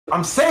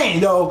I'm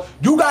saying, yo,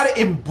 you gotta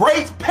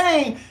embrace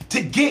pain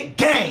to get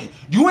gain.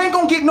 You ain't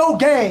gonna get no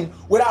gain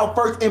without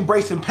first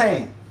embracing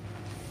pain.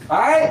 All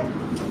right?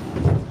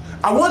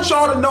 I want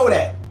y'all to know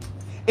that.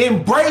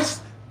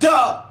 Embrace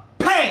the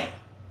pain.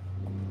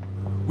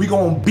 We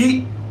gonna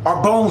beat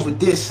our bones with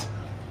this,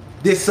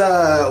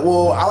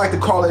 well, I like to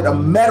call it a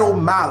metal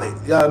mallet.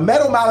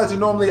 Metal mallets are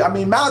normally,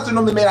 mallets are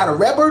normally made out of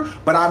rubber,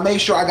 but I made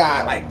sure I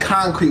got like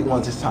concrete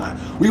ones this time.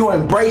 We gonna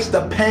embrace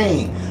the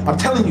pain. I'm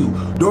telling you,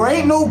 there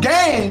ain't no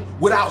gain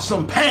without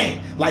some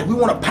pain. Like, we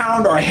wanna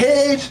pound our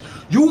heads.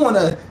 You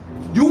wanna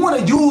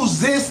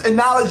use this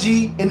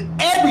analogy in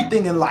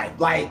everything in life.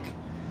 Like,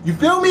 you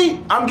feel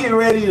me? I'm getting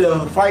ready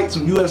to fight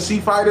some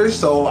UFC fighters,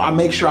 so I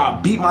make sure I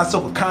beat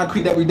myself with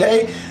concrete every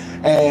day.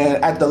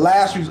 And at the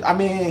last,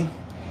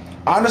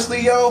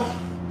 honestly, yo,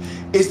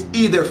 it's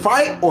either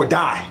fight or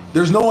die.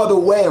 There's no other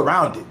way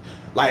around it.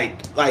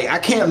 Like I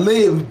can't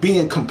live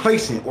being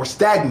complacent or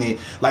stagnant.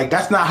 Like,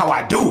 that's not how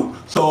I do.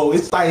 So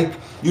it's like,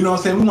 you know what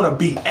I'm saying? We want to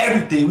beat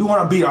everything. We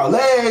want to beat our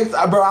legs,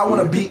 bro. I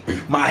want to beat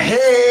my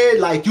head.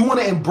 Like, you want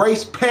to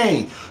embrace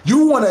pain.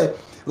 You want to,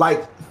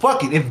 like,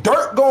 fuck it. If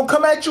dirt gonna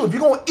come at you, if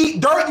you're gonna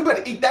eat dirt, you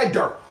better eat that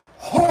dirt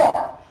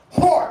hard,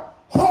 hard,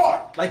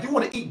 hard. Like, you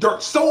want to eat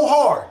dirt so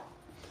hard.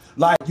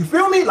 Like, you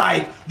feel me?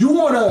 Like, you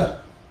want to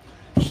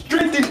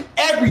strengthen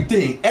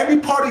everything, every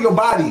part of your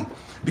body,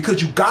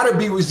 because you gotta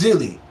be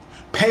resilient.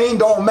 Pain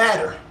don't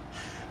matter.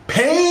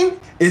 Pain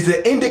is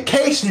an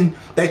indication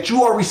that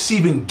you are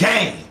receiving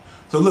gain.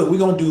 So look, we're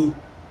gonna do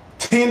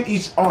 10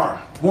 each arm.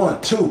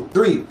 1, 2,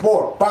 3,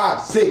 4,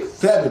 5, 6,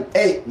 7,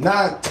 8,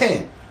 9,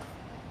 10.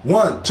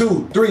 1,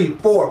 2, 3,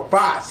 4,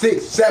 5,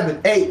 6,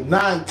 7, 8,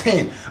 9,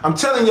 10. I'm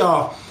telling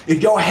y'all,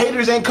 if your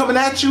haters ain't coming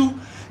at you,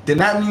 then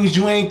that means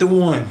you ain't the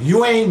one.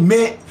 You ain't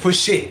meant for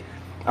shit.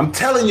 I'm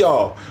telling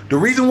y'all, the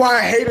reason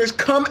why haters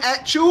come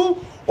at you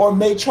or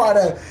may try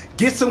to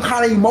get some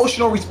kind of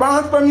emotional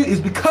response from you is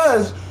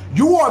because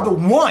you are the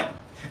one,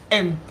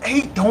 and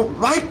they don't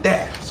like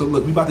that. So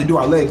look, we about to do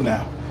our legs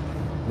now.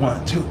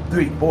 1, 2,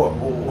 3, 4.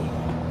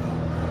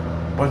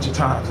 A bunch of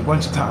times, a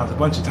bunch of times, a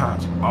bunch of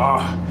times.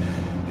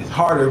 It's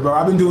harder, bro.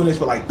 I've been doing this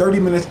for like 30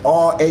 minutes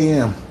all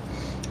AM.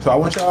 So I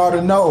want y'all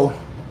to know,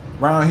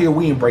 around here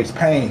we embrace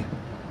pain.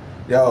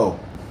 Yo,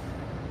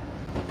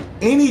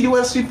 any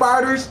UFC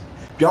fighters,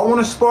 if y'all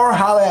want to spar,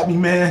 holla at me,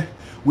 man.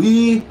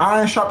 We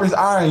iron sharpens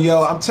iron,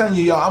 yo. I'm telling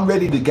you, yo, I'm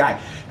ready to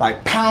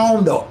like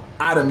pound the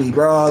out of me,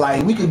 bro.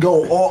 Like, we could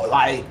go all,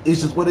 like, it's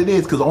just what it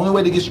is. Because the only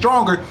way to get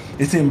stronger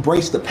is to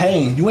embrace the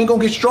pain. You ain't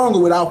gonna get stronger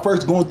without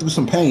first going through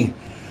some pain.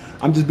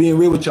 I'm just being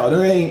real with y'all.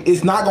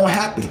 It's not gonna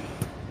happen.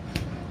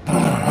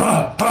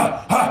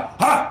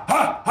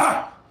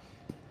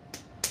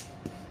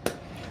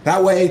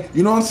 That way,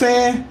 you know what I'm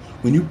saying?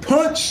 When you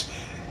punch,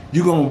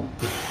 you gonna,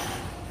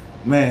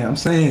 man, I'm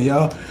saying,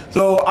 yo.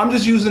 So I'm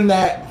just using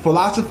that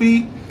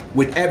philosophy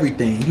with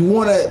everything. You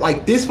wanna,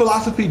 like, this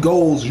philosophy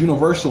goes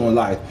universal in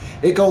life.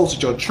 It goes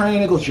with your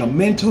training, it goes with your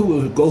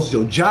mental, it goes with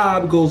your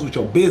job, it goes with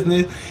your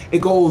business, it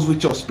goes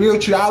with your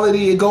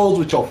spirituality, it goes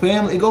with your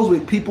family, it goes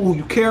with people who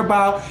you care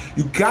about.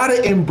 You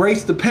gotta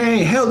embrace the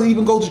pain. Hell, it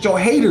even goes with your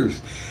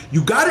haters.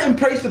 You gotta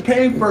embrace the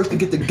pain first to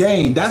get the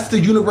gain. That's the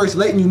universe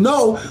letting you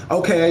know,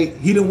 okay,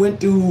 he done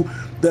went through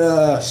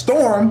the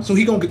storm, so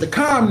he gonna get the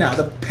calm now.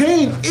 The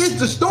pain is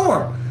the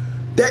storm.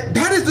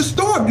 That is the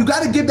storm. You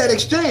gotta give that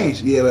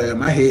exchange. Yeah,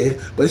 my head,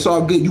 but it's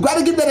all good. You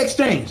gotta give that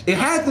exchange. It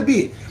has to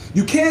be.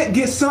 You can't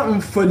get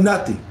something for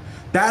nothing.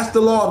 That's the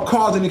law of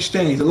cause and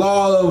exchange. The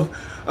law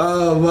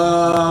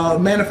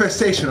of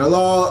manifestation. The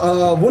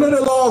law of, one of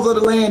the laws of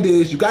the land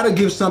is you gotta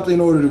give something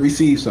in order to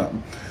receive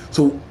something.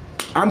 So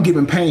I'm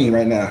giving pain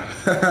right now.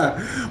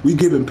 We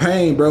giving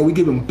pain, bro. We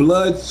giving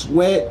blood,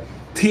 sweat,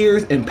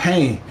 tears, and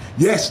pain.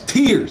 Yes,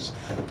 tears.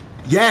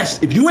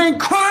 Yes, if you ain't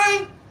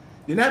crying,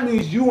 then that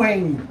means you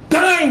ain't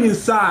dying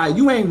inside.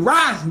 You ain't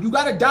rising. You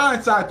gotta die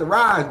inside to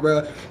rise,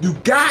 bro. You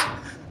got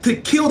to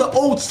kill the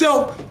old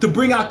self to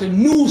bring out the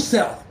new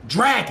self.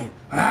 Dragon.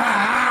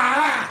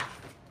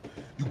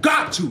 You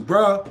got to,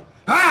 bro.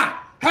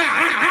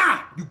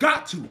 You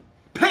got to.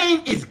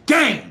 Pain is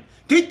gain.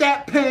 Get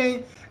that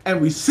pain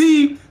and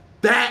receive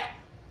that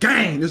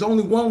gain. There's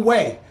only one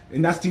way,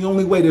 and that's the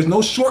only way. There's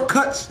no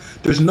shortcuts.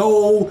 There's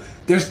no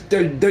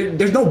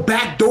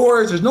back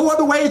doors. There's no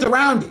other ways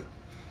around it.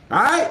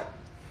 All right?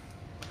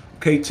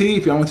 KT,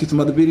 if y'all want to see some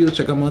other videos,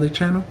 check out my other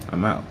channel.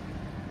 I'm out.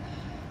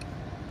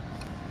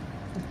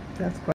 That's